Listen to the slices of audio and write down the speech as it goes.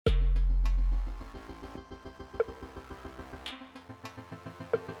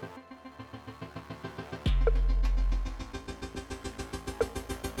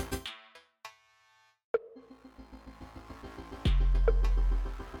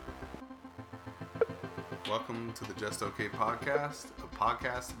Welcome to the Just Okay podcast, a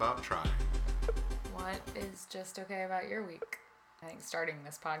podcast about trying. What is just okay about your week? I think starting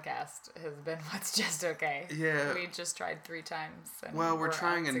this podcast has been what's just okay. Yeah. We just tried 3 times. And we're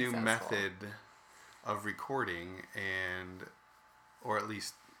trying a new unsuccessful. method of recording or at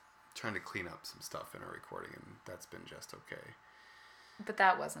least trying to clean up some stuff in our recording, and that's been just okay. But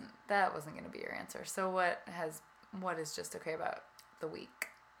that wasn't going to be your answer. So what is just okay about the week?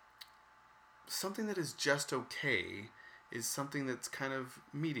 Something that is just okay is something that's kind of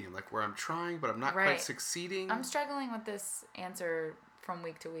medium, like where I'm trying, but I'm not quite succeeding. I'm struggling with this answer from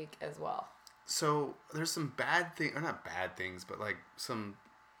week to week as well. So there's some bad things, or not bad things, but like some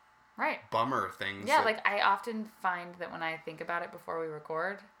bummer things. Yeah, like I often find that when I think about it before we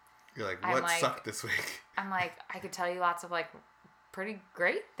record, you're like, what sucked this week? I'm like, I could tell you lots of like pretty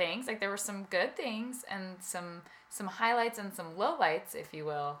great things. Like there were some good things and some highlights and some lowlights, if you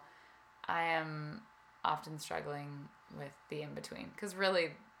will. I am often struggling with the in-between. Because really,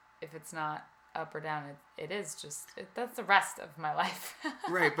 if it's not up or down, it is just... that's the rest of my life.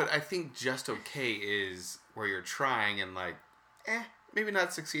 Right, but I think just okay is where you're trying and like, maybe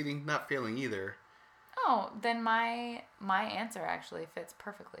not succeeding, not failing either. Oh, then my answer actually fits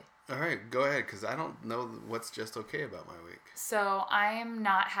perfectly. All right, go ahead, because I don't know what's just okay about my week. So I'm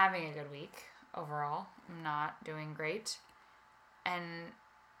not having a good week overall. I'm not doing great.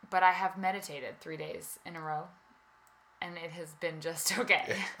 But I have meditated 3 days in a row. And it has been just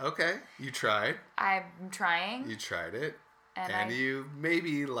okay. Okay. You tried. I'm trying. You tried it. And you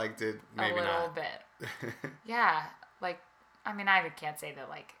maybe liked it, maybe not. A little bit. Yeah. Like, I mean, I can't say that,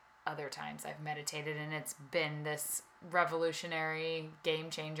 like, other times I've meditated and it's been this revolutionary game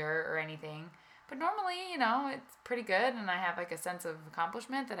changer or anything. But normally, it's pretty good. And I have, like, a sense of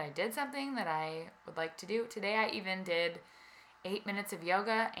accomplishment that I did something that I would like to do. Today I even did 8 minutes of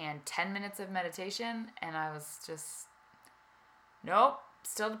yoga and 10 minutes of meditation. And I was just... nope,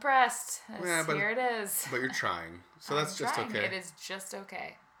 still depressed. Here it is. But you're trying. So that's just okay. It is just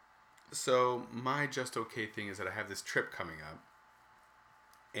okay. So my just okay thing is that I have this trip coming up.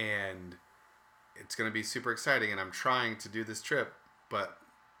 And it's going to be super exciting. And I'm trying to do this trip. But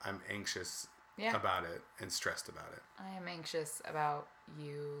I'm anxious about it and stressed about it. I am anxious about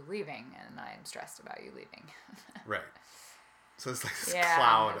you leaving. And I'm stressed about you leaving. Right. So it's like this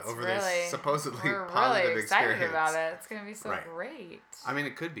cloud over this supposedly positive experience. We're really excited about it. It's going to be so great. I mean,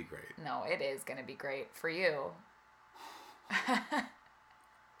 it could be great. No, it is going to be great for you.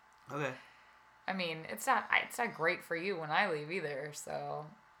 Okay. I mean, it's not great for you when I leave either, so.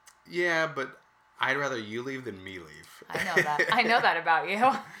 Yeah, but I'd rather you leave than me leave. I know that. I know that about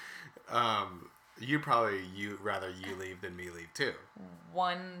you. You'd rather you leave than me leave too.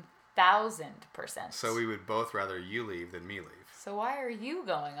 1,000%. So we would both rather you leave than me leave. So why are you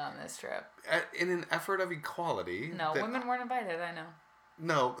going on this trip? In an effort of equality. No, women weren't invited, I know.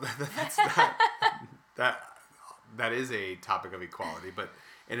 No, that's not... that is a topic of equality, but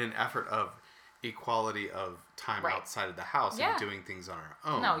in an effort of equality of time outside of the house and doing things on our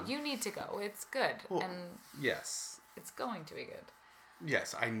own. No, you need to go. It's good. Well, and yes. It's going to be good.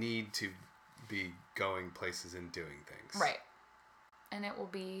 Yes, I need to be going places and doing things. Right. And it will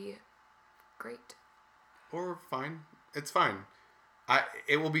be great. Or fine. It's fine.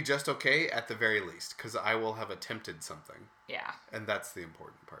 It will be just okay at the very least, because I will have attempted something. Yeah. And that's the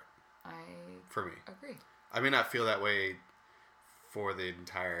important part. For me. Agree. I may not feel that way for the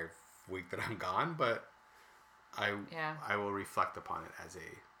entire week that I'm gone, but I will reflect upon it as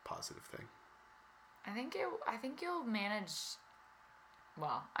a positive thing. I think you'll manage.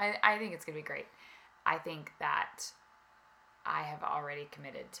 Well, I think it's gonna be great. I think that I have already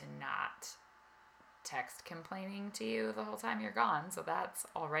committed to not text complaining to you the whole time you're gone, so that's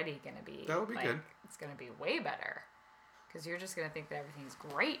already gonna be. That would be good. It's gonna be way better, because you're just gonna think that everything's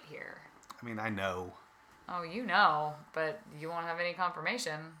great here. I mean, I know. Oh, you know, but you won't have any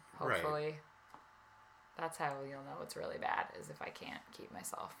confirmation. Hopefully, right. That's how you'll know it's really bad. Is if I can't keep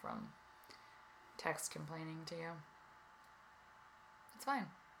myself from text complaining to you. It's fine.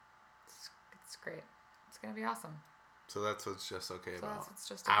 It's great. It's gonna be awesome. So that's what's just okay about that's what's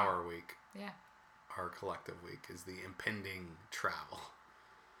just okay. Our week. Yeah. Our collective week is the impending travel.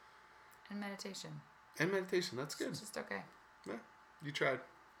 And meditation. That's good. It's just okay. Yeah, you tried.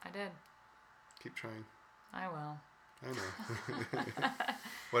 I did. Keep trying. I will. I know.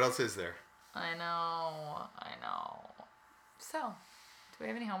 What else is there? I know. So, do we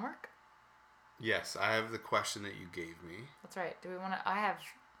have any homework? Yes, I have the question that you gave me. That's right. Do we want to... I have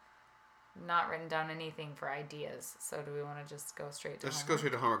not written down anything for ideas, so do we want to just go straight to homework? Let's just go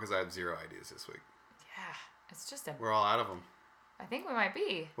straight to homework, because I have 0 ideas this week. Yeah, it's just We're all out of them. I think we might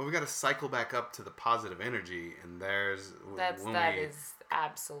be. Well, we got to cycle back up to the positive energy, and that is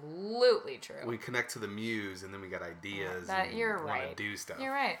absolutely true. We connect to the muse, and then we got ideas. You're right. Want to do stuff.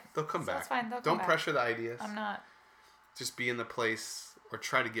 You're right. They'll come back. That's fine. Don't pressure the ideas. I'm not. Just be in the place, or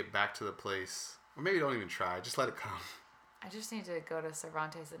try to get back to the place, or maybe don't even try. Just let it come. I just need to go to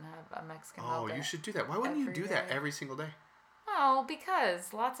Cervantes and have a Mexican mocha. Oh, you should do that. Why wouldn't you do that every single day? Oh,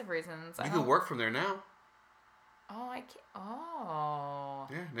 because lots of reasons. You can work from there now. Oh, I can't. Oh.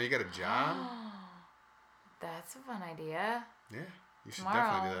 Yeah, now you got a job. That's a fun idea. Yeah, you should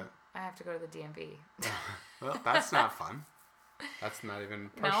definitely do that. I have to go to the DMV. Well, that's not fun. That's not even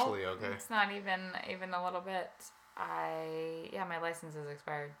partially okay. It's not even a little bit. My license is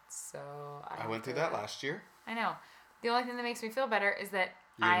expired, so I went through that last year. I know. The only thing that makes me feel better is that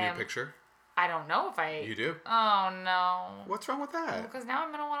you have a new picture? I don't know if I... You do? Oh, no. What's wrong with that? Because now I'm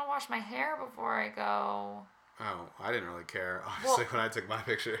going to want to wash my hair before I go. Oh, I didn't really care, obviously, when I took my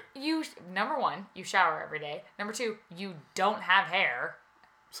picture. Number one, you shower every day. Number two, you don't have hair.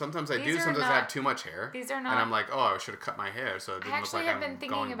 Sometimes I do. Sometimes I have too much hair. These are not... And I'm like, I should have cut my hair so it didn't look like I'm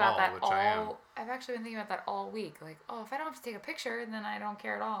going bald, which I am. I've actually been thinking about that all week. Like, if I don't have to take a picture, then I don't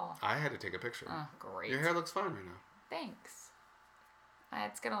care at all. I had to take a picture. Oh, great. Your hair looks fine right now. Thanks.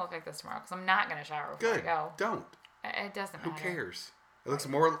 It's going to look like this tomorrow because I'm not going to shower before I go. Don't. It doesn't matter. Who cares? It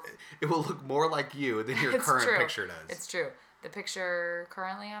will look more like you than your current picture does. It's true. The picture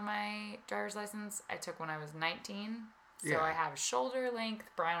currently on my driver's license, I took when I was 19. So I have shoulder length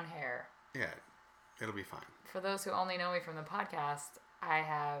brown hair. Yeah. It'll be fine. For those who only know me from the podcast, I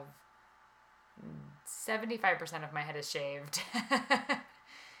have 75% of my head is shaved.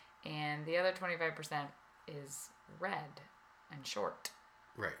 And the other 25% is red and short.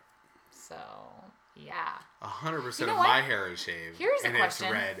 Right. So, yeah. 100% of my hair is shaved. Here's a question.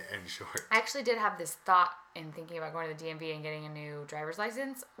 And it's red and short. I actually did have this thought in thinking about going to the DMV and getting a new driver's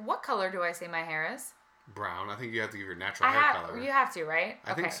license. What color do I say my hair is? Brown. I think you have to give your natural hair color. You have to, right?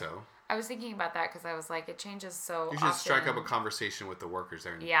 I think so. I was thinking about that because I was like, it changes so often. You should strike up a conversation with the workers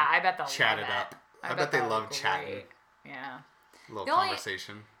there. Yeah, I bet they'll chat it up. I bet they love chatting. Yeah. A little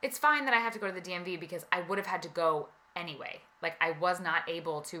conversation. It's fine that I have to go to the DMV because I would have had to go anyway. Like, I was not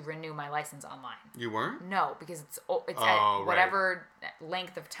able to renew my license online. You weren't? No, because it's at whatever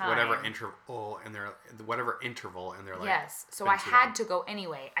length of time. Whatever interval in their life. Yes. So I had to go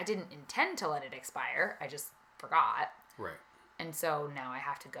anyway. I didn't intend to let it expire. I just forgot. Right. And so now I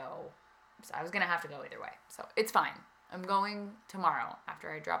have to go. So I was going to have to go either way. So it's fine. I'm going tomorrow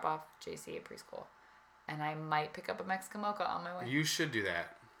after I drop off JC at preschool. And I might pick up a Mexican mocha on my way. You should do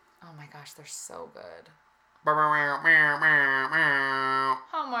that. Oh my gosh, they're so good. Homework.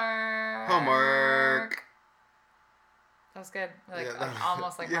 That was good.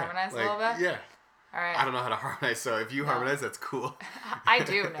 Almost harmonized a little bit. Yeah. All right. I don't know how to harmonize, so if you harmonize, that's cool. I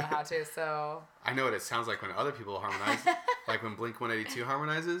do know how to, so. I know what it sounds like when other people harmonize. Like when Blink-182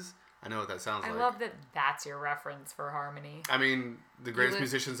 harmonizes. I know what that sounds like. I love that that's your reference for harmony. I mean, the greatest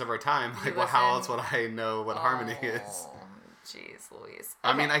musicians of our time. Like, how else would I know what harmony is? Jeez Louise.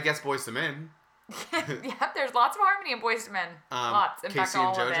 Okay. I mean, I guess Boyz II Men. Yeah, there's lots of harmony in Boyz II Men. Lots. In fact,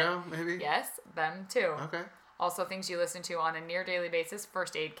 all Casey and JoJo, of it. maybe? Yes, them too. Okay. Also, things you listen to on a near daily basis.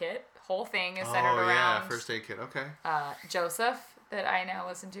 First Aid Kit. Whole thing is centered around. Oh yeah, First Aid Kit. Okay. Joseph, that I now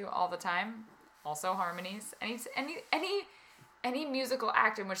listen to all the time. Also harmonies. Any musical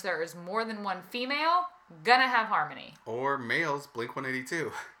act in which there is more than one female, gonna have harmony. Or males,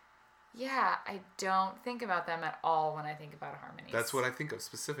 Blink-182. Yeah, I don't think about them at all when I think about harmonies. That's what I think of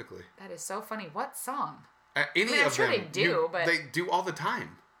specifically. That is so funny. What song? I'm sure they do, but... They do all the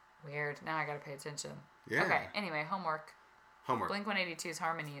time. Weird. Now I gotta pay attention. Yeah. Okay, anyway, homework. Homework. Blink-182's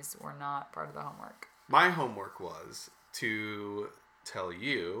harmonies were not part of the homework. My homework was to tell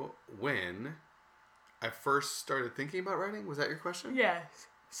you when I first started thinking about writing. Was that your question? Yes.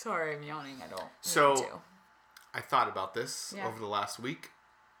 Sorry, I'm yawning. I don't So, need to. I thought about this over the last week,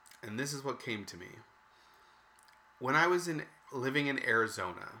 and this is what came to me. When I was living in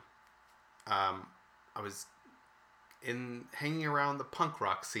Arizona, I was hanging around the punk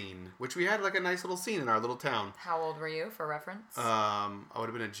rock scene, which we had like a nice little scene in our little town. How old were you, for reference? I would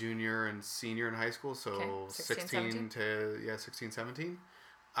have been a junior and senior in high school, so 16 to 17.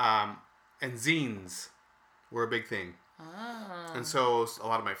 And zines were a big thing. Oh. And so a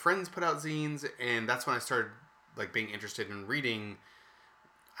lot of my friends put out zines, and that's when I started like being interested in reading,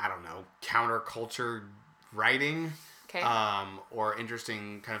 I don't know, counterculture writing. Okay. Or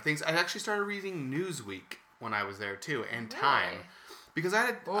interesting kind of things. I actually started reading Newsweek when I was there too, and Time. Because I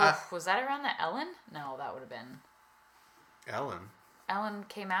had... was that around the Ellen? No, that would have been... Ellen? Ellen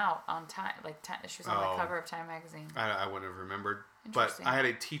came out on Time, she was on the cover of Time magazine. I wouldn't have remembered But I had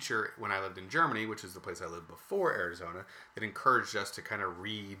a teacher when I lived in Germany, which is the place I lived before Arizona, that encouraged us to kind of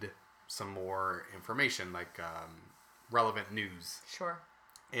read some more information, like relevant news. Sure.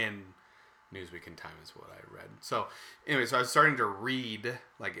 And Newsweek and Time is what I read. So anyway, so I was starting to read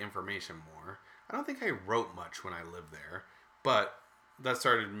like information more. I don't think I wrote much when I lived there, but that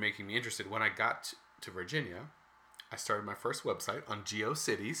started making me interested. When I got to Virginia, I started my first website on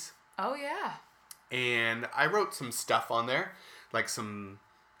GeoCities. Oh, yeah. And I wrote some stuff on there, like some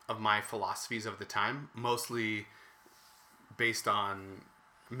of my philosophies of the time, mostly based on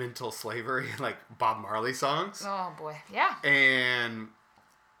mental slavery, like Bob Marley songs. Oh, boy. Yeah. And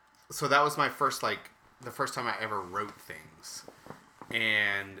so that was my first, the first time I ever wrote things.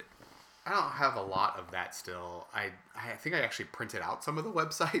 And I don't have a lot of that still. I think I actually printed out some of the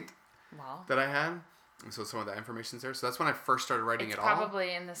website that I had. And so some of that information's there. So that's when I first started writing it all. It's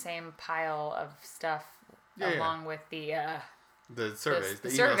probably in the same pile of stuff along with the surveys, the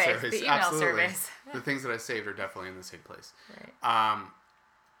email surveys. The email Absolutely. Surveys. The things that I saved are definitely in the same place. Right.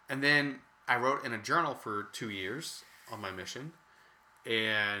 And then I wrote in a journal for 2 years on my mission.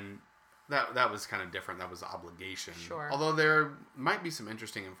 And that was kind of different. That was obligation. Sure. Although there might be some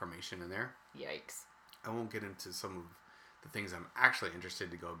interesting information in there. Yikes. I won't get into some of the things I'm actually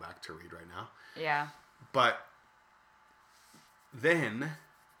interested to go back to read right now. Yeah. But then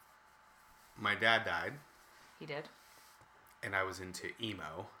my dad died. He did. And I was into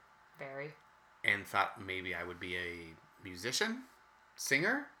emo. Very. And thought maybe I would be a musician,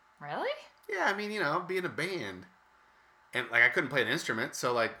 singer. Really? Yeah, I mean, be in a band. And, I couldn't play an instrument,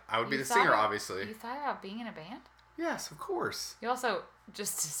 so, I would be the singer, obviously. You thought about being in a band? Yes, of course. You also,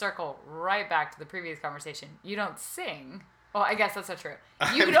 just to circle right back to the previous conversation, you don't sing. Well, I guess that's not true.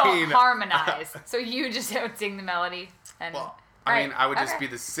 You don't harmonize. So you just don't sing the melody. And, I would just be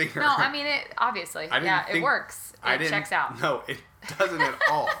the singer. No, I mean, it obviously. It works. It checks out. No, it doesn't at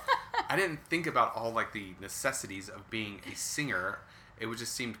all. I didn't think about all, the necessities of being a singer. It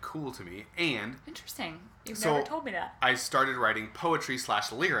just seemed cool to me. And interesting. You've never told me that. I started writing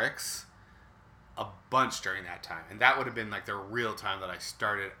poetry/lyrics a bunch during that time. And that would have been the real time that I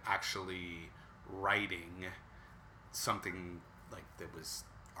started actually writing something that was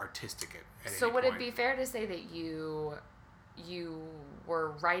artistic at so any would point. It be fair to say that you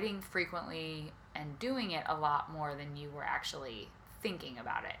were writing frequently and doing it a lot more than you were actually thinking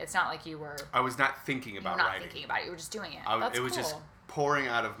about it? It's not like you were... I was not thinking about writing. You were not thinking about it. You were just doing it. That's it was cool. Just pouring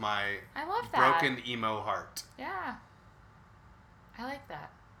out of my I love that. broken emo heart. Yeah. I like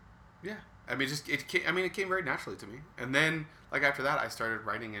that. Yeah. I mean, it came very naturally to me. And then, after that, I started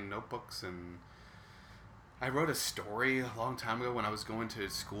writing in notebooks, and I wrote a story a long time ago when I was going to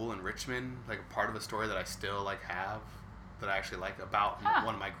school in Richmond, a part of a story that I still, have, that I actually like, about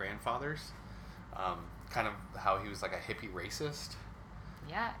one of my grandfathers. Kind of how he was, a hippie racist.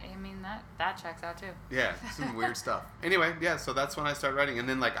 Yeah, I mean, that checks out, too. Yeah, some weird stuff. Anyway, yeah, so that's when I started writing. And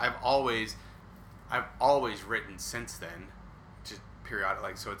then, I've always written since then, just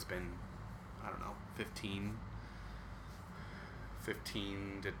periodic, so it's been, I don't know, 15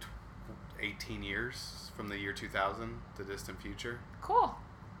 to 18 years from the year 2000, the distant future. Cool.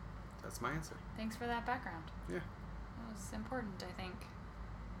 That's my answer. Thanks for that background. Yeah. It was important, I think.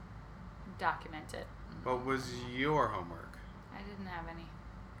 Document it. What was your homework? I didn't have any.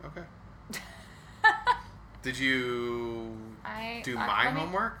 Okay. Did you do my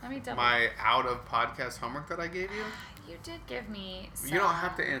homework? Let me double. My out of podcast homework that I gave you? You did give me some. You don't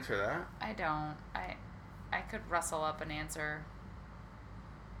have to answer that. I don't. I could rustle up an answer.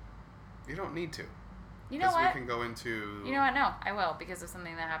 You don't need to. You know what? We can go into... You know what? No, I will, because of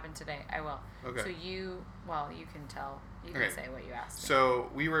something that happened today. I will. Okay. So you can tell. You can say what you asked me. So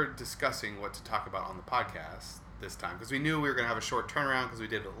we were discussing what to talk about on the podcast this time, because we knew we were going to have a short turnaround because we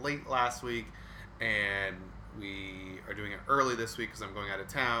did it late last week, and we are doing it early this week because I'm going out of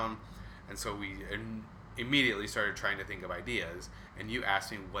town. And so we immediately started trying to think of ideas, and you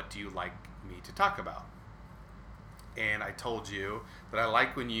asked me, what do you like me to talk about? And I told you that I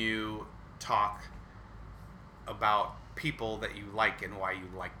like when you talk about people that you like and why you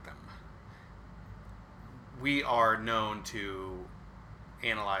like them. We are known to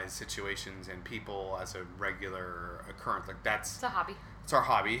analyze situations and people as a regular occurrence. It's a hobby. It's our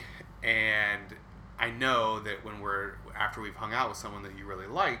hobby. And I know that after we've hung out with someone that you really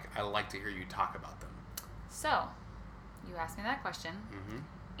like, I like to hear you talk about them. So, you asked me that question,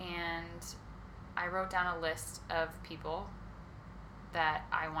 and I wrote down a list of people that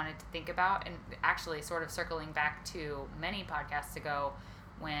I wanted to think about, and actually sort of circling back to many podcasts ago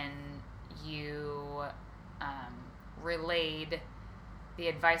when you relayed the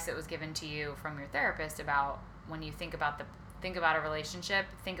advice that was given to you from your therapist about when you think about think about a relationship,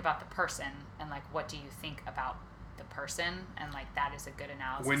 think about the person, and like, what do you think about the person? And like, that is a good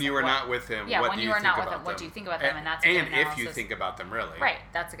analysis. When you were not with him, yeah, what when do you you are think not with about them, what them? do you think about them? And that's a good and analysis. if you think about them, really. Right,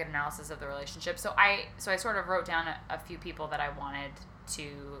 that's a good analysis of the relationship. So I sort of wrote down a few people that I wanted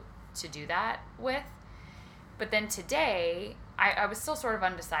to do that with. But then today, I was still sort of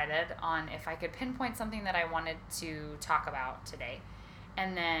undecided on if I could pinpoint something that I wanted to talk about today.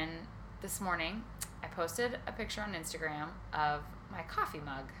 And then this morning, I posted a picture on Instagram of my coffee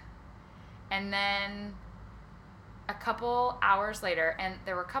mug. And then a couple hours later, and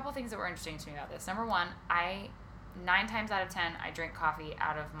there were a couple things that were interesting to me about this. Number one, 9 times out of 10, I drink coffee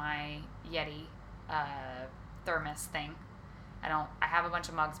out of my Yeti thermos thing. I have a bunch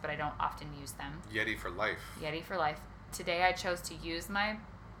of mugs, but I don't often use them. Yeti for life. Yeti for life. Today I chose to use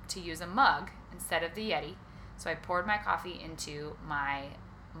a mug instead of the Yeti. So I poured my coffee into my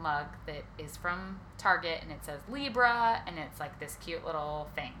mug that is from Target, and it says Libra, and it's like this cute little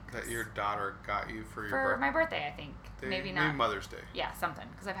thing. That your daughter got you for your birthday? For my birthday, I think. Maybe not. Maybe Mother's Day. Yeah, something,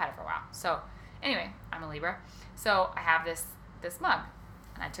 because I've had it for a while. So anyway, I'm a Libra. So I have this mug,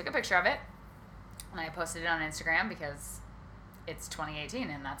 and I took a picture of it, and I posted it on Instagram because it's 2018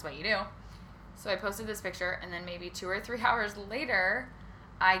 and that's what you do. So I posted this picture, and then maybe 2 or 3 hours later,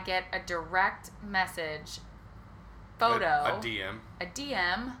 I get a direct message photo. A DM. A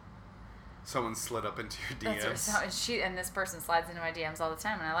DM. Someone slid up into your DMs. And this person slides into my DMs all the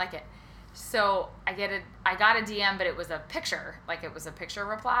time, and I like it. So I got a DM, but it was a picture. Like, it was a picture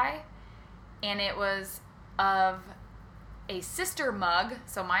reply, and it was of a sister mug.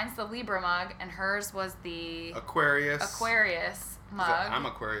 So mine's the Libra mug, and hers was the Aquarius mug. I'm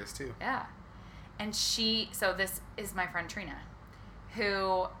Aquarius too. Yeah. And so this is my friend Trina,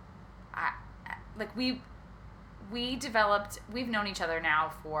 who we've known each other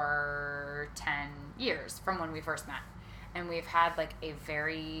now for 10 years from when we first met. And we've had like a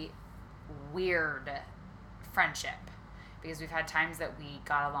very weird friendship, because we've had times that we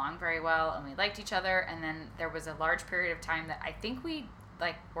got along very well and we liked each other, and then there was a large period of time that I think we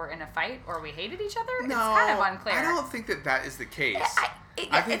like were in a fight or we hated each other. No, it's kind of unclear. I don't think that is the case.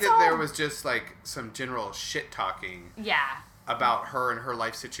 I think there was just like some general shit talking. Yeah. About her and her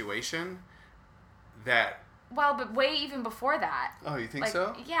life situation. Well, but way even before that. Oh, you think like,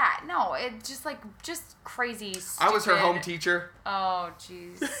 so? Yeah, no, it just crazy. Stupid. I was her home teacher. Oh,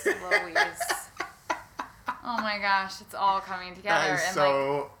 jeez, Louise. Oh my gosh, it's all coming together. That is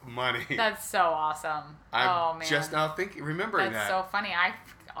so money. That's so awesome. I'm just now remembering that's that. so funny. I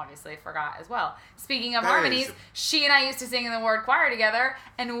obviously forgot as well. Speaking of harmonies, she and I used to sing in the ward choir together,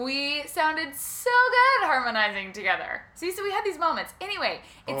 and we sounded so good harmonizing together. See, so we had these moments. Anyway,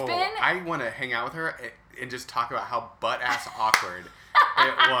 I want to hang out with her and just talk about how butt-ass awkward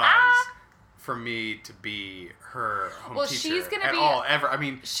it was for me to be her home teacher. She's gonna at be all ever. I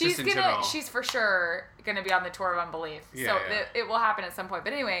mean, just in general. She's for sure gonna be on the tour of unbelief. Yeah, so it will happen at some point.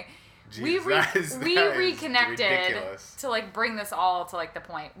 But anyway, Jeez, we reconnected ridiculous. to like bring this all to like the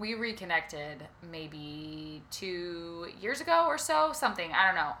point. We reconnected maybe 2 years ago or so, something, I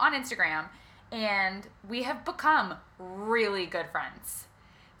don't know, on Instagram, and we have become really good friends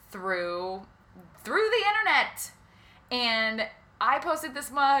through the internet. And I posted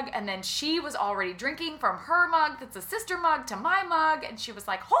this mug, and then she was already drinking from her mug that's a sister mug to my mug, and she was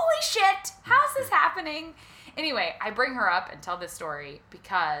like, holy shit, how's this happening? Anyway, I bring her up and tell this story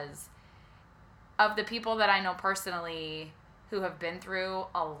because of the people that I know personally who have been through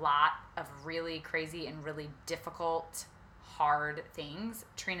a lot of really crazy and really difficult, hard things.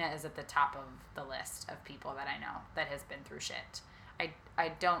 Trina is at the top of the list of people that I know that has been through shit.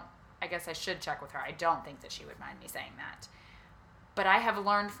 I guess I should check with her. I don't think that she would mind me saying that. But I have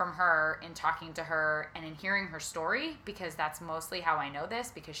learned from her in talking to her and in hearing her story, because that's mostly how I know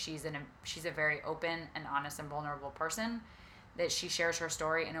this, because she's a very open and honest and vulnerable person, that she shares her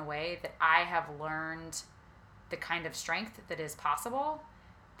story in a way that I have learned the kind of strength that is possible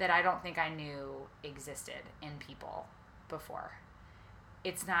that I don't think I knew existed in people before.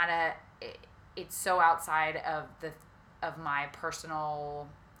 It's so outside of my personal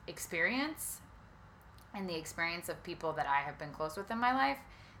experience and the experience of people that I have been close with in my life,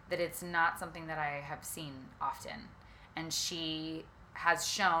 that it's not something that I have seen often. And she has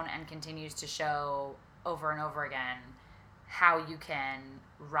shown and continues to show over and over again how you can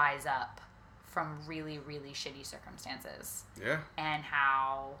rise up from really, really shitty circumstances. Yeah. And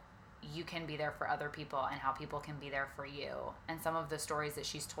how you can be there for other people and how people can be there for you. And some of the stories that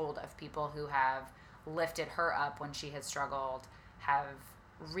she's told of people who have lifted her up when she has struggled have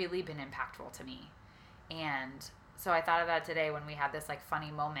really been impactful to me. And so I thought of that today when we had this like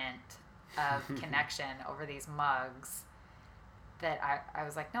funny moment of connection over these mugs. that I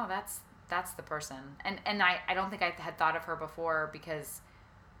was like, no, that's the person. And I don't think I had thought of her before because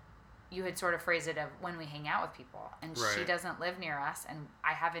you had sort of phrased it of when we hang out with people. And she doesn't live near us. And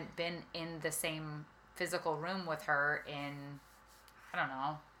I haven't been in the same physical room with her in, I don't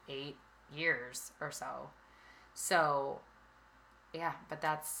know, 8 years or so. So, yeah, but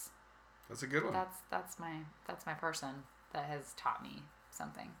that's a good one. That's my person that has taught me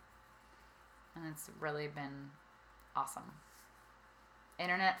something. And it's really been awesome.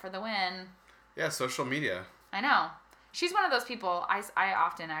 Internet for the win. Yeah, social media. I know. She's one of those people, I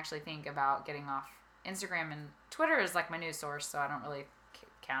often actually think about getting off Instagram, and Twitter is like my news source, so I don't really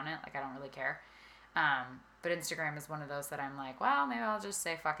count it. Like, I don't really care. But Instagram is one of those that I'm like, well, maybe I'll just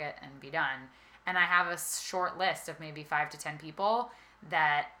say fuck it and be done. And I have a short list of maybe 5 to 10 people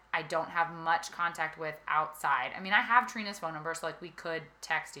that I don't have much contact with outside. I mean, I have Trina's phone number, so like we could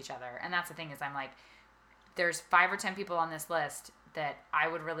text each other. And that's the thing is I'm like, there's 5 or 10 people on this list that I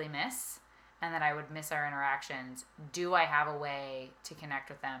would really miss and that I would miss our interactions. Do I have a way to connect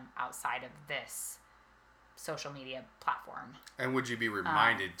with them outside of this social media platform? And would you be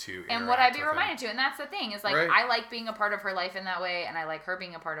reminded to interact and would I be with reminded them? to? And that's the thing is like, Right. I like being a part of her life in that way, and I like her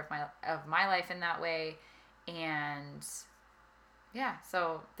being a part of my life in that way. And yeah,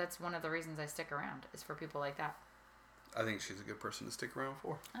 so that's one of the reasons I stick around is for people like that. I think she's a good person to stick around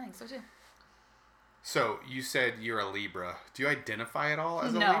for. I think so too. So you said you're a Libra. Do you identify at all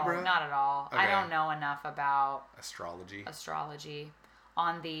as a No, Libra? not at all. Okay. I don't know enough about Astrology.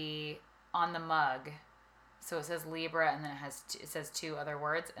 On the mug. So it says Libra, and then it says 2 other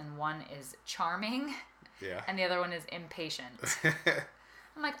words, and one is charming, Yeah. and the other one is impatient.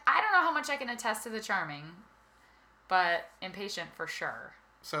 I'm like, I don't know how much I can attest to the charming, but impatient for sure.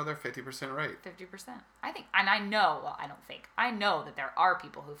 So they're 50% right. 50%. I think, and I know, well, I don't think, I know that there are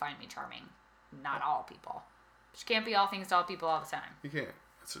people who find me charming. Not all people. But you can't be all things to all people all the time. You can't.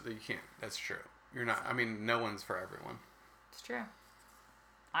 You can't. That's true. You're not. I mean, no one's for everyone. It's true.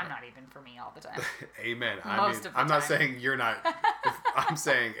 I'm not even for me all the time. Amen. Most of the I'm not time. saying you're not. I'm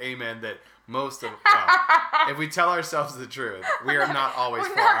saying amen that most of. If we tell ourselves the truth, we are not always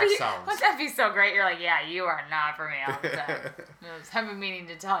for ourselves. Wouldn't that be so great? You're like, yeah, you are not for me all the time. I've been meaning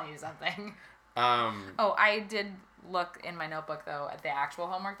to tell you something. I did look in my notebook, though, at the actual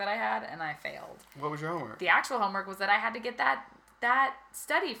homework that I had, and I failed. What was your homework? The actual homework was that I had to get that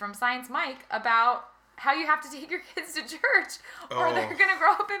study from Science Mike about how you have to take your kids to church or they're going to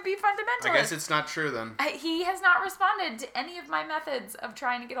grow up and be fundamentalists. I guess it's not true then. He has not responded to any of my methods of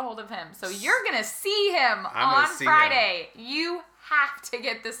trying to get a hold of him. So you're going to see him on Friday. You have to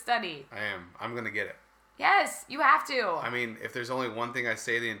get this study. I am. I'm going to get it. Yes, you have to. I mean, if there's only one thing I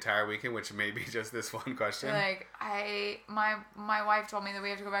say the entire weekend, which may be just this one question. Like, my wife told me that we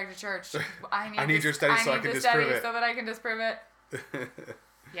have to go back to church. I need your study so I can disprove it. So that I can disprove it.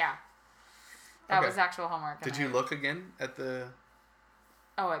 Yeah. That was actual homework. Did you look again at the...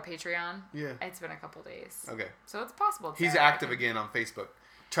 Oh, at Patreon? Yeah. It's been a couple days. Okay. So it's possible. He's active again on Facebook.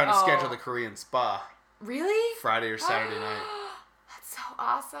 Trying to schedule the Korean spa. Really? Friday or Saturday night. That's so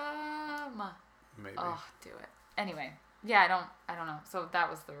awesome. Maybe. Oh, do it. Anyway. Yeah, I don't know. So that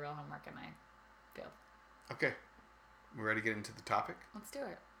was the real homework and I failed. Okay. We ready to get into the topic? Let's do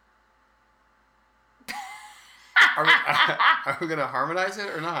it. Are we going to harmonize it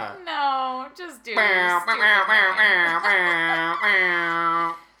or not? No, just do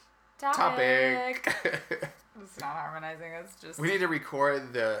Topic. It's not harmonizing. It's just... We need to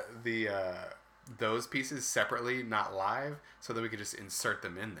record those pieces separately, not live, so that we could just insert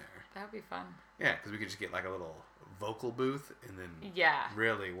them in there. That would be fun. Yeah, because we could just get like a little vocal booth and then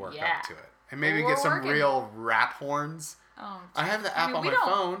really work up to it. And maybe get some real rap horns. Oh, I have the app on my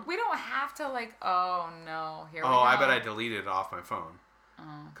phone. We don't have to oh no, here we go. Oh, I bet I deleted it off my phone.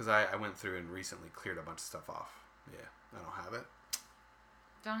 Oh. Because I went through and recently cleared a bunch of stuff off. Yeah, I don't have it.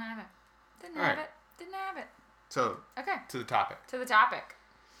 Don't have it. Didn't have it. So, okay. To the topic.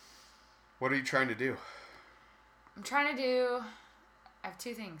 What are you trying to do? I have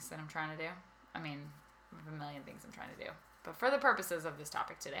 2 things that I'm trying to do. I mean, I have a million things I'm trying to do. But for the purposes of this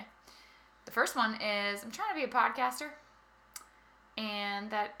topic today, the first one is I'm trying to be a podcaster. And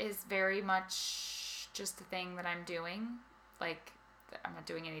that is very much just the thing that I'm doing. Like, I'm not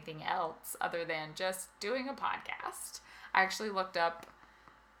doing anything else other than just doing a podcast. I actually looked up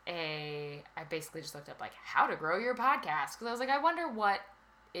I basically just looked up, like, how to grow your podcast. Because I was like, I wonder what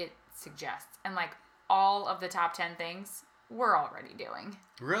it suggests. And, like, all of the top 10 things we're already doing.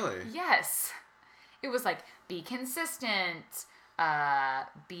 Really? Yes. It was like, be consistent, have a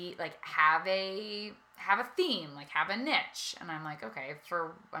theme, like have a niche. And I'm like, okay,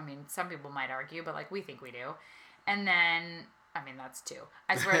 some people might argue, but like we think we do. And then I mean, that's 2.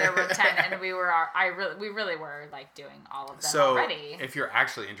 I swear there were 10, and we really were like doing all of them already. So, if you're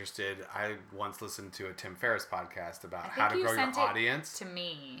actually interested, I once listened to a Tim Ferriss podcast about how to grow your audience. To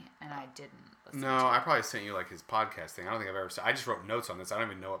me, and I didn't listen. No, I probably sent you like his podcast thing. I don't think I've ever. I just wrote notes on this. I don't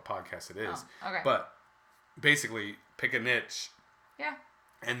even know what podcast it is. Oh, okay. But basically, pick a niche. Yeah.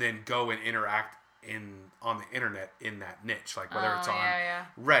 And then go and interact on the internet in that niche, like whether it's on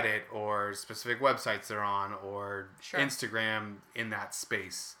Reddit or specific websites they're on or Instagram in that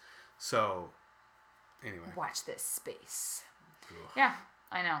space. So anyway, watch this space. Ugh. Yeah,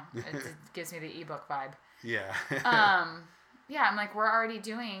 I know. It gives me the ebook vibe. Yeah. Yeah, I'm like, we're already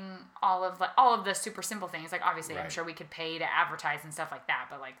doing all of the super simple things. Like, obviously, I'm sure we could pay to advertise and stuff like that,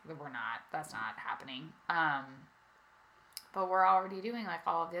 but like, we're not. That's not happening. But we're already doing like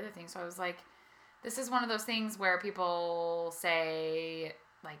all of the other things. So I was like, this is one of those things where people say,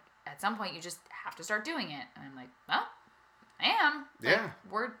 like, at some point you just have to start doing it. And I'm like, well, I am. Like, yeah.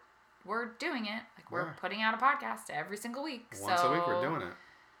 We're doing it. Like, we're putting out a podcast every single week. Once a week we're doing it.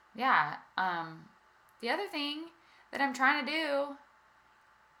 Yeah. The other thing that I'm trying to do,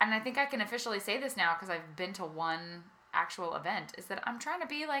 and I think I can officially say this now because I've been to one actual event, is that I'm trying to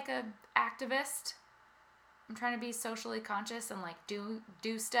be like a activist. I'm trying to be socially conscious and like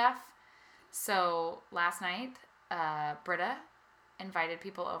do stuff. So last night, Britta invited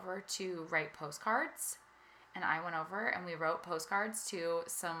people over to write postcards, and I went over and we wrote postcards to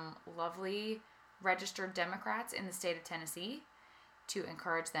some lovely registered Democrats in the state of Tennessee to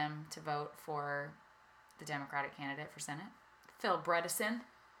encourage them to vote for the Democratic candidate for Senate, Phil Bredesen.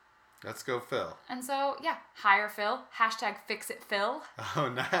 Let's go, Phil. And so, yeah, hire Phil. #FixItPhil. Oh,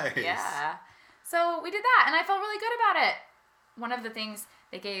 nice. Yeah. So we did that, and I felt really good about it. One of the things,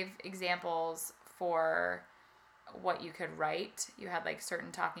 they gave examples for what you could write. You had like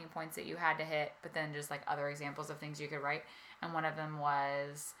certain talking points that you had to hit, but then just like other examples of things you could write. And one of them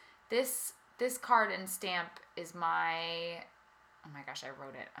was, this card and stamp is my... Oh my gosh, I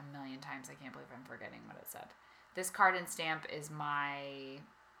wrote it a million times. I can't believe I'm forgetting what it said. This card and stamp is my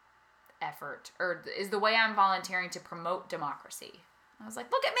effort, or is the way I'm volunteering to promote democracy. I was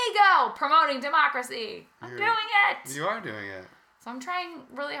like, look at me go, promoting democracy. I'm doing it. You are doing it. So I'm trying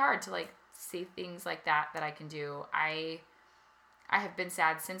really hard to like see things like that I can do. I have been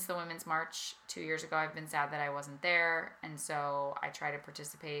sad since the Women's March 2 years ago. I've been sad that I wasn't there. And so I try to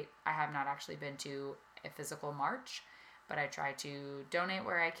participate. I have not actually been to a physical march, but I try to donate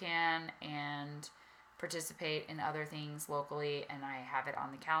where I can and participate in other things locally. And I have it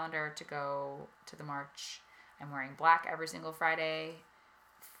on the calendar to go to the march. I'm wearing black every single Friday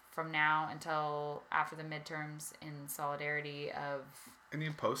from now until after the midterms in solidarity of and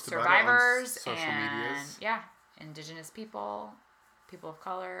you post survivors about it on social medias. Yeah, Indigenous people of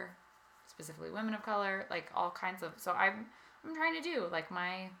color, specifically women of color, like all kinds of. So I'm trying to do like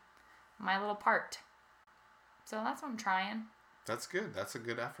my little part. So that's what I'm trying. That's good. That's a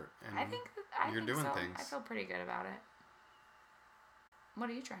good effort. And I think you're doing so. things. I feel pretty good about it. What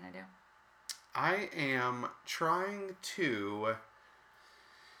are you trying to do? I am trying to.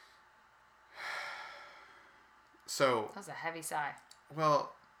 So that was a heavy sigh.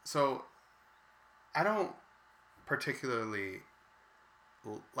 Well, so I don't particularly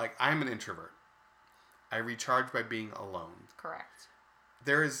like. I'm an introvert. I recharge by being alone. Correct.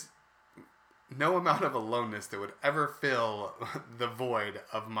 There is no amount of aloneness that would ever fill the void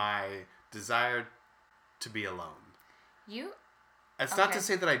of my desire to be alone. It's not to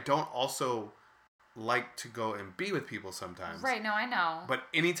say that I don't also like to go and be with people sometimes. Right, no, I know. But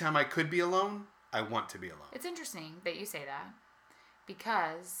anytime I could be alone, I want to be alone. It's interesting that you say that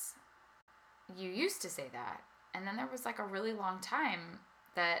because you used to say that, and then there was like a really long time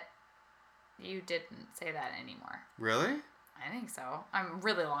that you didn't say that anymore. Really? I think so.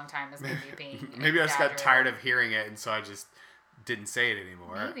 Really long time is maybe being maybe I just got tired of hearing it, and so I just didn't say it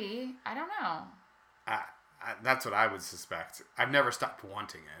anymore. Maybe. I don't know. That's what I would suspect. I've never stopped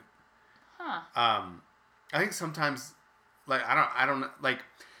wanting it. Huh. I think sometimes, like, I don't like,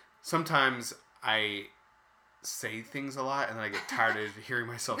 sometimes I say things a lot and then I get tired of hearing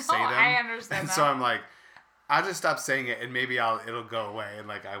myself say them. I understand that. So I'm like, I'll just stop saying it and maybe it'll go away and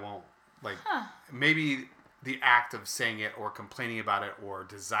like I won't, like, maybe the act of saying it or complaining about it or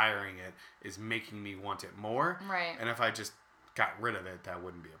desiring it is making me want it more. Right. And if I just got rid of it, that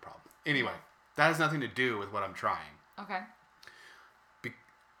wouldn't be a problem. Anyway, that has nothing to do with what I'm trying. Okay.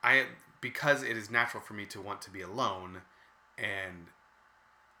 Because it is natural for me to want to be alone, and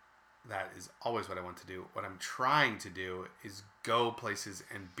that is always what I want to do. What I'm trying to do is go places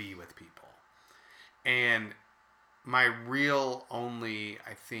and be with people. And my real only,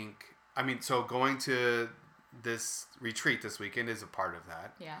 so going to this retreat this weekend is a part of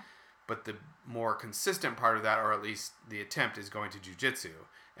that. Yeah. But the more consistent part of that, or at least the attempt, is going to jiu-jitsu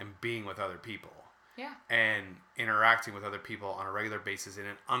and being with other people. Yeah. And interacting with other people on a regular basis in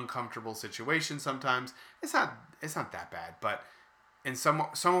an uncomfortable situation sometimes. It's not that bad, but in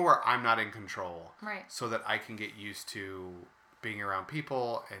somewhere where I'm not in control. Right. So that I can get used to being around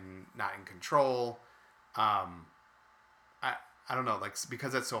people and not in control. I don't know, like,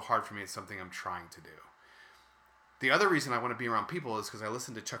 because that's so hard for me, it's something I'm trying to do. The other reason I want to be around people is because I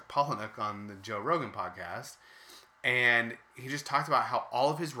listened to Chuck Palahniuk on the Joe Rogan podcast, and he just talked about how all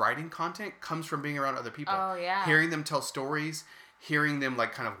of his writing content comes from being around other people. Oh, yeah. Hearing them tell stories, hearing them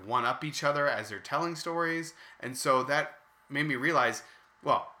like kind of one-up each other as they're telling stories. And so that made me realize,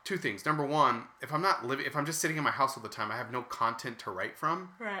 well, two things. Number one, if I'm just sitting in my house all the time, I have no content to write from.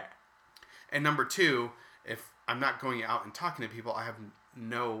 Right. And number two, if I'm not going out and talking to people, I have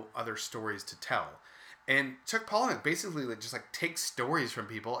no other stories to tell. And Chuck Palahniuk basically just like takes stories from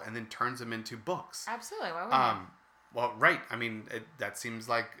people and then turns them into books. Absolutely. Why wouldn't Well, right. I mean, that seems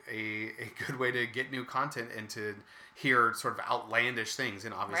like a good way to get new content and to hear sort of outlandish things.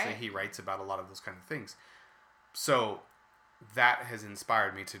 And obviously he writes about a lot of those kind of things. So that has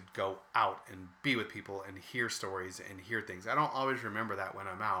inspired me to go out and be with people and hear stories and hear things. I don't always remember that when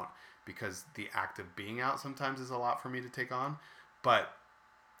I'm out because the act of being out sometimes is a lot for me to take on. But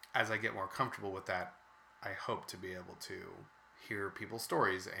as I get more comfortable with that, I hope to be able to hear people's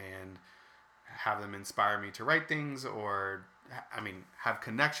stories and have them inspire me to write things, or, I mean, have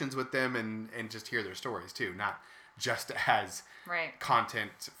connections with them and just hear their stories too, not just as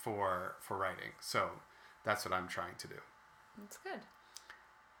content for writing. So that's what I'm trying to do. That's good.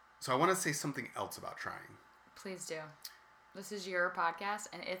 So I want to say something else about trying. Please do. This is your podcast,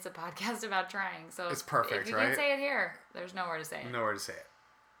 and it's a podcast about trying. So it's perfect, if you right? can say it here, there's nowhere to say it. Nowhere to say it.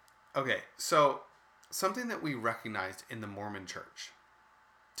 Okay, so something that we recognized in the Mormon Church.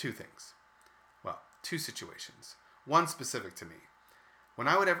 Two things. Well, two situations. One specific to me. When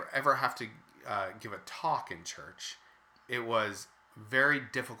I would ever have to give a talk in church, it was very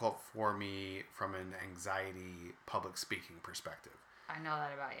difficult for me from an anxiety public speaking perspective. I know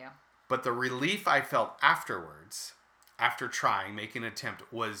that about you. But the relief I felt afterwards, after making an attempt,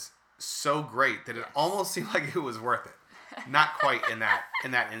 was so great that it almost seemed like it was worth it. Not quite in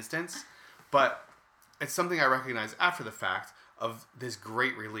that instance, but it's something I recognize after the fact of this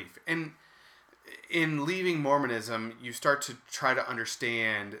great relief. And in leaving Mormonism, you start to try to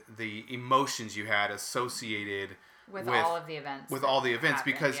understand the emotions you had associated with all of the events. With all the events,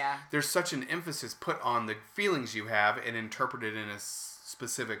 because there's such an emphasis put on the feelings you have and interpreted in a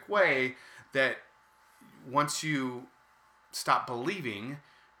specific way that once you stop believing,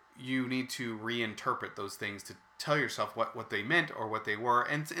 you need to reinterpret those things to tell yourself what they meant or what they were.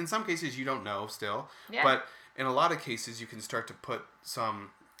 And in some cases, you don't know still. Yeah. But in a lot of cases, you can start to put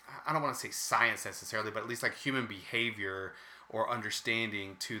some, I don't want to say science necessarily, but at least like human behavior or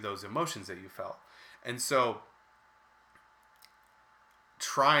understanding to those emotions that you felt. And so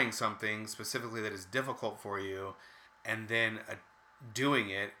trying something specifically that is difficult for you and then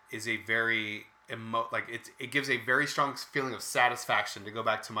doing it is a very it gives a very strong feeling of satisfaction, to go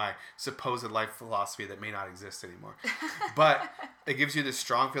back to my supposed life philosophy that may not exist anymore. But it gives you this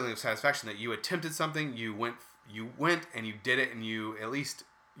strong feeling of satisfaction that you attempted something, you went and you did it, and you at least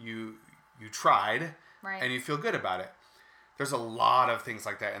you tried, and you feel good about it. There's a lot of things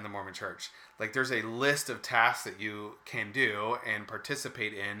like that in the Mormon Church. Like, there's a list of tasks that you can do and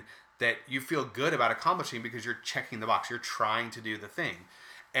participate in that you feel good about accomplishing because you're checking the box. You're trying to do the thing.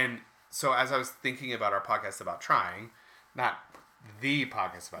 And so as I was thinking about our podcast about trying, not the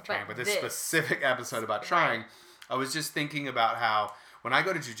podcast about trying, but this specific episode about trying, I was just thinking about how when I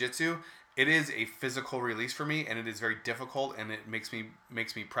go to jiu-jitsu, it is a physical release for me, and it is very difficult, and it makes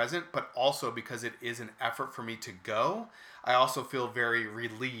me present, but also because it is an effort for me to go, I also feel very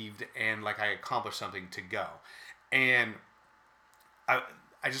relieved and like I accomplished something to go. And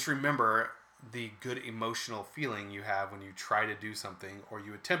I just remember the good emotional feeling you have when you try to do something, or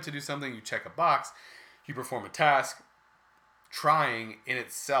you attempt to do something, you check a box, you perform a task. Trying in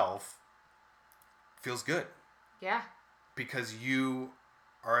itself feels good. Yeah. Because you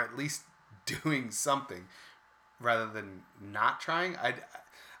are at least doing something rather than not trying.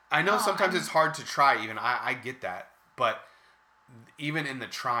 I know sometimes it's hard to try even. I get that. But even in the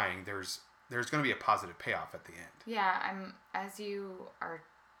trying, there's going to be a positive payoff at the end. Yeah, as you are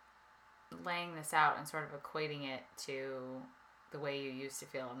laying this out and sort of equating it to the way you used to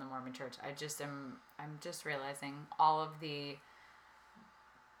feel in the Mormon Church, I'm just realizing all of the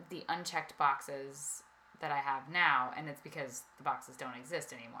unchecked boxes that I have now, and it's because the boxes don't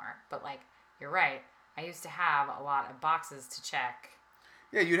exist anymore. But like, you're right, I used to have a lot of boxes to check.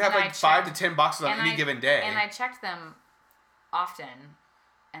 Yeah, you'd have like 5 to 10 boxes on any given day. And I checked them often,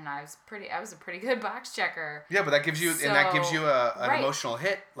 and I was a pretty good box checker. Yeah, but that gives you an emotional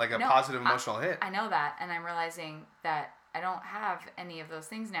hit, like a positive emotional hit. I know that, and I'm realizing that I don't have any of those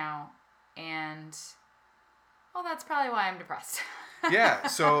things now, and that's probably why I'm depressed. Yeah,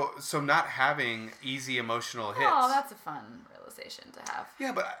 so not having easy emotional hits. Oh, that's a fun realization to have.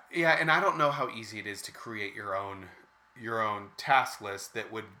 Yeah, and I don't know how easy it is to create your own task list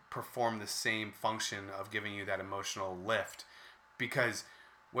that would perform the same function of giving you that emotional lift, because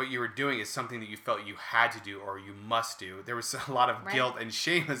what you were doing is something that you felt you had to do or you must do. There was a lot of guilt and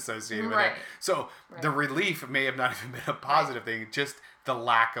shame associated with it. So the relief may have not even been a positive thing, just the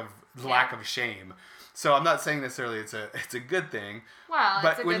lack of shame. So I'm not saying necessarily it's a good thing. Well,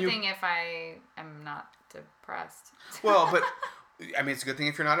 it's a good thing if I am not depressed. Well, but I mean, it's a good thing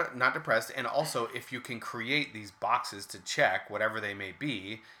if you're not depressed, and also if you can create these boxes to check, whatever they may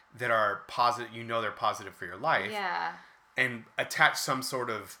be, that are positive. They're positive for your life. Yeah. And attach some sort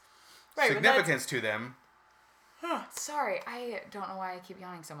of significance to them. Sorry, I don't know why I keep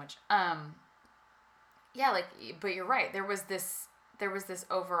yawning so much. Yeah, but you're right. There was this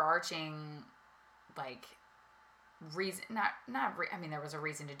overarching, reason. I mean, there was a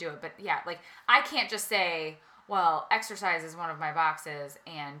reason to do it, but yeah, I can't just say, well, exercise is one of my boxes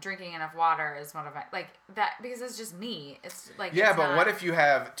and drinking enough water is one of my, that, because it's just me. It's yeah, but what if you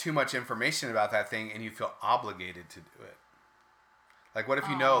have too much information about that thing and you feel obligated to do it? What if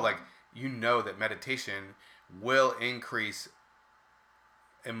you know that meditation will increase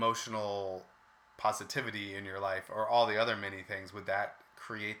emotional positivity in your life, or all the other many things? Would that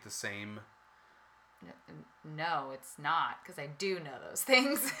create the same? No, it's not, because I do know those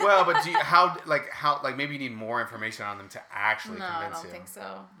things. Well, but how maybe you need more information on them to actually convince you. No, I don't think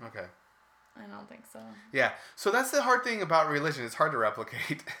so. Okay. I don't think so. Yeah, so that's the hard thing about religion. It's hard to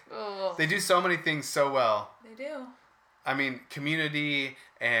replicate. Oh. They do so many things so well. They do. I mean, community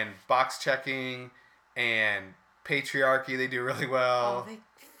and box checking and patriarchy, they do really well. Oh, they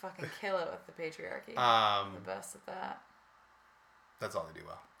fucking kill it with the patriarchy. The best at that. That's all they do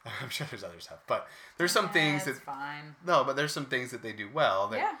well. I'm sure there's other stuff, but there's some things that fine. No, but there's some things that they do well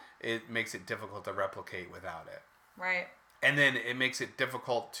that it makes it difficult to replicate without it. Right. And then it makes it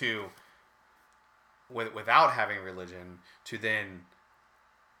difficult to, without having religion, to then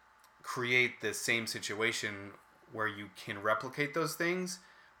create the same situation where you can replicate those things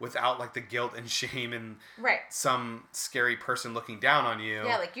without the guilt and shame and some scary person looking down on you.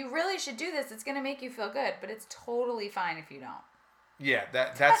 Yeah, you really should do this. It's going to make you feel good, but it's totally fine if you don't. Yeah,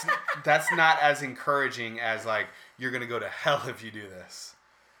 that's not as encouraging as you're going to go to hell if you do this.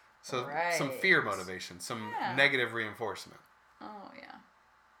 So some fear motivation, some negative reinforcement. Oh, yeah.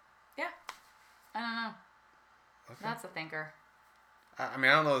 Yeah. I don't know. Okay. That's a thinker. I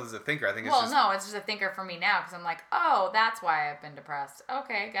mean, I don't know if it's a thinker. I think it's it's just a thinker for me now, because I'm oh, that's why I've been depressed.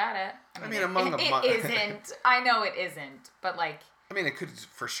 Okay, got it. I mean it isn't. I know it isn't, but I mean, it could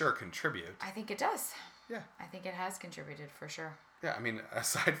for sure contribute. I think it does. Yeah. I think it has contributed for sure. Yeah, I mean,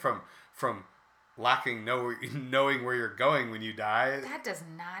 aside from lacking knowing where you're going when you die. That does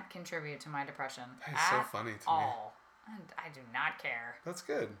not contribute to my depression. That is so funny to me. And I do not care. That's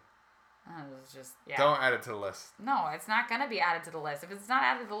good. It's just, Don't add it to the list. No, it's not going to be added to the list. If it's not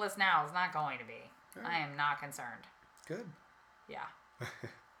added to the list now, it's not going to be. Right. I am not concerned. Good. Yeah.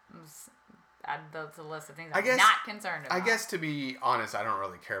 Add to the list of things I'm not concerned about. I guess, to be honest, I don't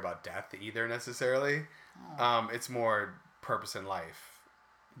really care about death either necessarily. Oh. It's more purpose in life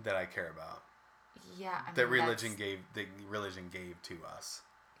that I care about. Yeah. I mean, that religion gave to us.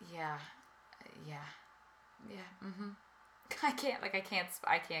 Yeah. Yeah. Yeah. Mm-hmm. I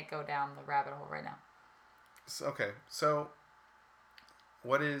can't go down the rabbit hole right now. So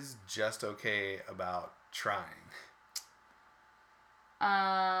what is just okay about trying?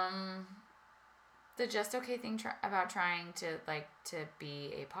 The just okay thing about trying to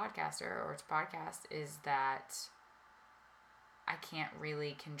be a podcaster or to podcast is that I can't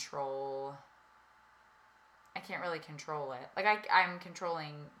really control it. I'm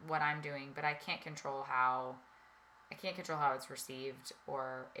controlling what I'm doing, but I can't control how it's received,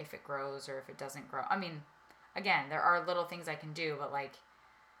 or if it grows or if it doesn't grow. I mean, again, there are little things I can do, but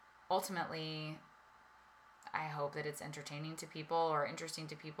ultimately, I hope that it's entertaining to people or interesting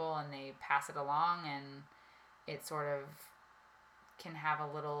to people, and they pass it along, and it sort of can have a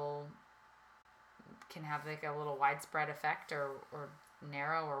little widespread effect or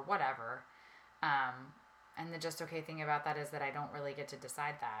narrow or whatever. And the just okay thing about that is that I don't really get to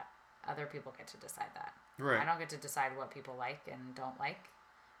decide that. Other people get to decide that. Right. I don't get to decide what people like and don't like.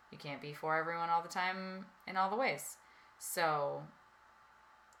 You can't be for everyone all the time in all the ways. So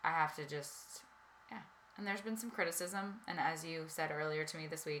I have to just, yeah. And there's been some criticism. And as you said earlier to me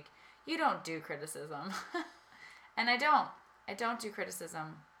this week, you don't do criticism. And I don't. I don't do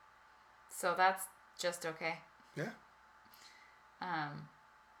criticism. So that's just okay. Yeah.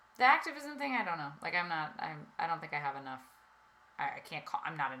 The activism thing, I don't know. Like, I don't think I have enough. I can't call,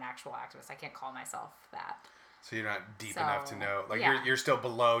 I'm not an actual activist. I can't call myself that. So you're not deep enough to know. Like, yeah. you're still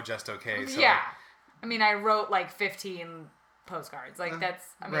below just okay. So yeah. I mean, I wrote like 15 postcards. Like, that's,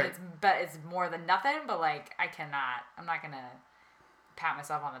 I mean, right. it's more than nothing, but like, I'm not going to pat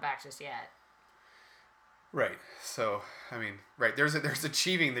myself on the back just yet. Right. So, I mean, right. There's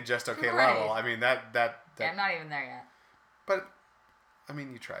achieving the just okay right. level. I mean, that. Yeah, I'm not even there yet. But, I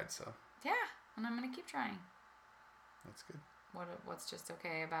mean, you tried, so. Yeah, and I'm going to keep trying. That's good. What's just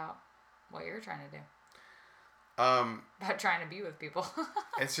okay about what you're trying to do? About trying to be with people.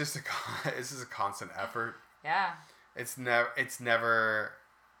 It's just a constant effort. Yeah. It's never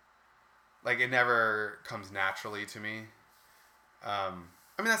like, it never comes naturally to me. I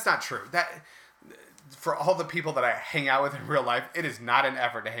mean, that's not true. That for all the people that I hang out with in real life, it is not an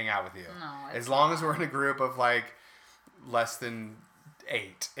effort to hang out with you. No, as long as we're in a group of like less than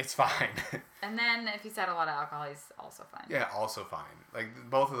 8, it's fine. And then if he's had a lot of alcohol, he's also fine. Yeah, also fine. Like,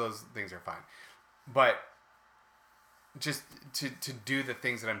 both of those things are fine. But just to do the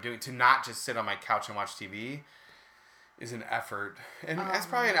things that I'm doing, to not just sit on my couch and watch TV, is an effort. And that's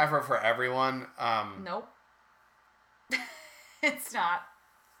probably an effort for everyone. Nope. It's not.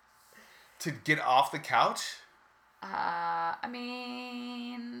 To get off the couch? I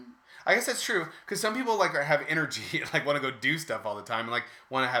mean... I guess that's true, because some people like have energy, like want to go do stuff all the time, and like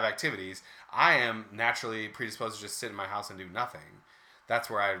want to have activities. I am naturally predisposed to just sit in my house and do nothing. That's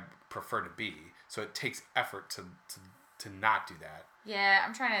where I prefer to be. So it takes effort to not do that. Yeah,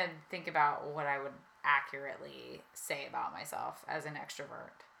 I'm trying to think about what I would accurately say about myself as an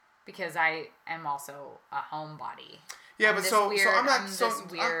extrovert, because I am also a homebody. Yeah, but so I'm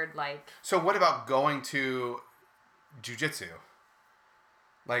not weird like. So what about going to jujitsu?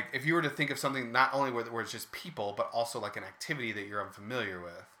 Like, if you were to think of something not only where it's just people, but also like an activity that you're unfamiliar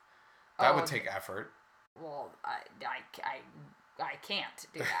with, that would take effort. Well, I can't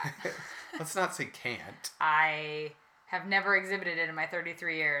do that. Let's not say can't. I have never exhibited it in my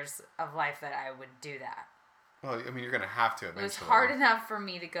 33 years of life that I would do that. Well, I mean, you're going to have to eventually. It was hard enough for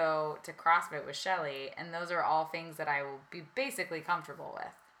me to go to CrossFit with Shelly, and those are all things that I will be basically comfortable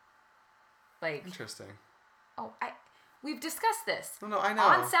with. Like, interesting. Oh, we've discussed this. No, I know.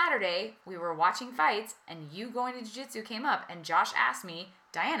 On Saturday, we were watching fights, and you going to jiu-jitsu came up, and Josh asked me,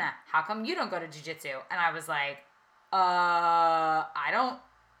 Diana, how come you don't go to jiu-jitsu? And I was like, I don't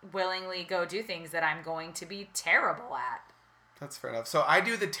willingly go do things that I'm going to be terrible at. That's fair enough. So I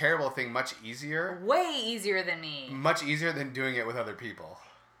do the terrible thing much easier. Way easier than me. Much easier than doing it with other people.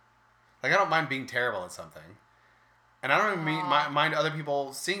 Like, I don't mind being terrible at something. And I don't even mind other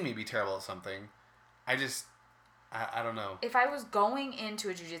people seeing me be terrible at something. I just... I don't know. If I was going into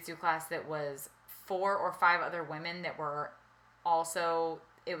a jiu-jitsu class that was 4 or 5 other women that were also,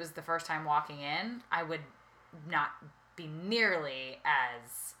 it was the first time walking in, I would not be nearly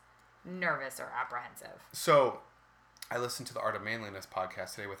as nervous or apprehensive. So, I listened to the Art of Manliness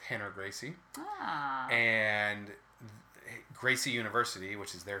podcast today with Hannah Gracie. And Gracie University,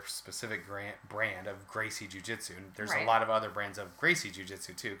 which is their specific brand of Gracie Jiu-Jitsu. And there's a lot of other brands of Gracie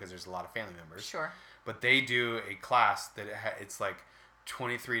Jiu-Jitsu too, because there's a lot of family members. Sure. But they do a class that it's like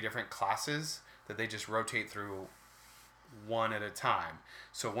 23 different classes that they just rotate through one at a time.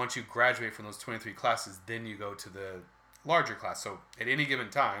 So once you graduate from those 23 classes, then you go to the larger class. So at any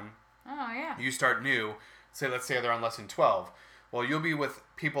given time, you start new. Let's say they're on lesson 12. Well, you'll be with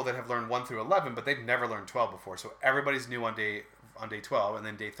people that have learned 1 through 11, but they've never learned 12 before. So everybody's new on day 12, and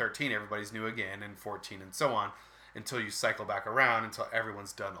then day 13, everybody's new again, and 14, and so on, until you cycle back around until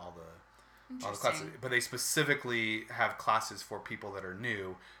everyone's done all the classes. But they specifically have classes for people that are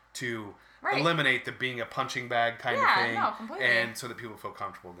new to eliminate the being a punching bag kind of thing. No, completely. And so that people feel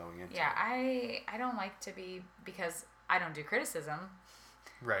comfortable going into it. Yeah, I don't like to be, because I don't do criticism.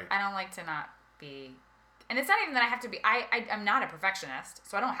 Right. I don't like to not be, and it's not even that I have to be, I'm not a perfectionist,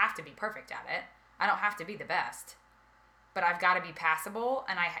 so I don't have to be perfect at it. I don't have to be the best. But I've got to be passable,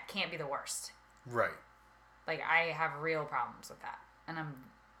 and I can't be the worst. Right. Like, I have real problems with that. And I'm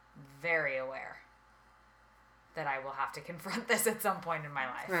very aware that I will have to confront this at some point in my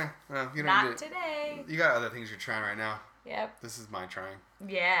life. Well, you don't Not today. You got other things you're trying right now. Yep. This is my trying.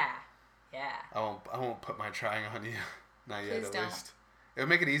 Yeah. I won't put my trying on you. Not yet, Please at don't. least. It would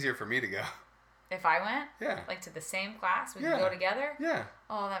make it easier for me to go. If I went? Yeah. Like to the same class? We could go together? Yeah.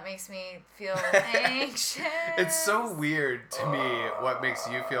 Oh, that makes me feel anxious. It's so weird to me what makes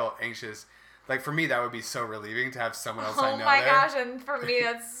you feel anxious. Like, for me, that would be so relieving to have someone else I know there. Oh my gosh, and for me,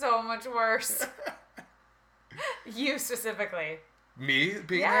 that's so much worse. You specifically. Me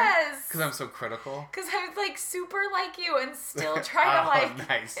being there? Yes. Because I'm so critical? Because I'm, like, super like you and still try to, like,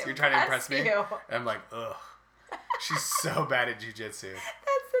 nice. You're trying to impress me? And I'm like, ugh. She's so bad at jujitsu.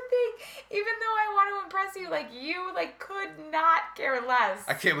 That's the thing. Even though I want to impress you, like, you, like, could not care less.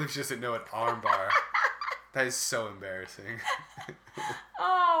 I can't believe she doesn't know an arm bar. That is so embarrassing.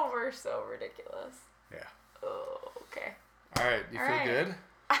 Oh, we're so ridiculous. Yeah. Oh, okay. All right. You feel good?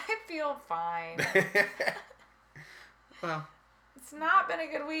 I feel fine. Well. It's not been a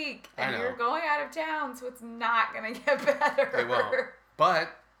good week. And you're going out of town, so it's not going to get better. It won't. But,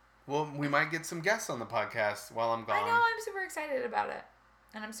 well, we might get some guests on the podcast while I'm gone. I know. I'm super excited about it.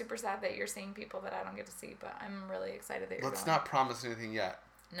 And I'm super sad that you're seeing people that I don't get to see. But I'm really excited that you're Let's not promise anything yet.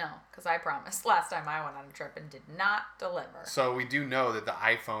 No, because I promised last time I went on a trip and did not deliver. So we do know that the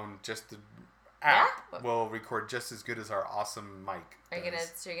iPhone, just the app, will record just as good as our awesome mic. Are you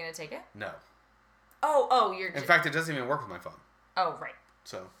gonna take it? No. Oh, you're. In fact, it doesn't even work with my phone. Oh, right.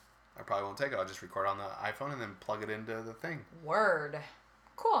 So I probably won't take it. I'll just record on the iPhone and then plug it into the thing. Word.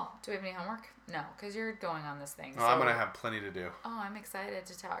 Cool. Do we have any homework? No, because you're going on this thing. Oh, I'm gonna have plenty to do. Oh, I'm excited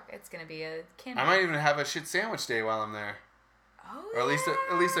to talk. It's gonna be a I might even have a shit sandwich day while I'm there. Oh, or at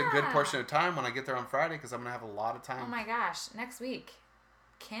least a good portion of time when I get there on Friday, because I'm gonna have a lot of time. Oh my gosh, next week,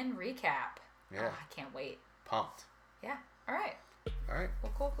 Kin recap. Yeah, oh, I can't wait. Pumped. Yeah. All right.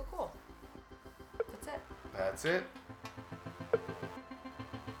 Well, cool. That's it. That's it.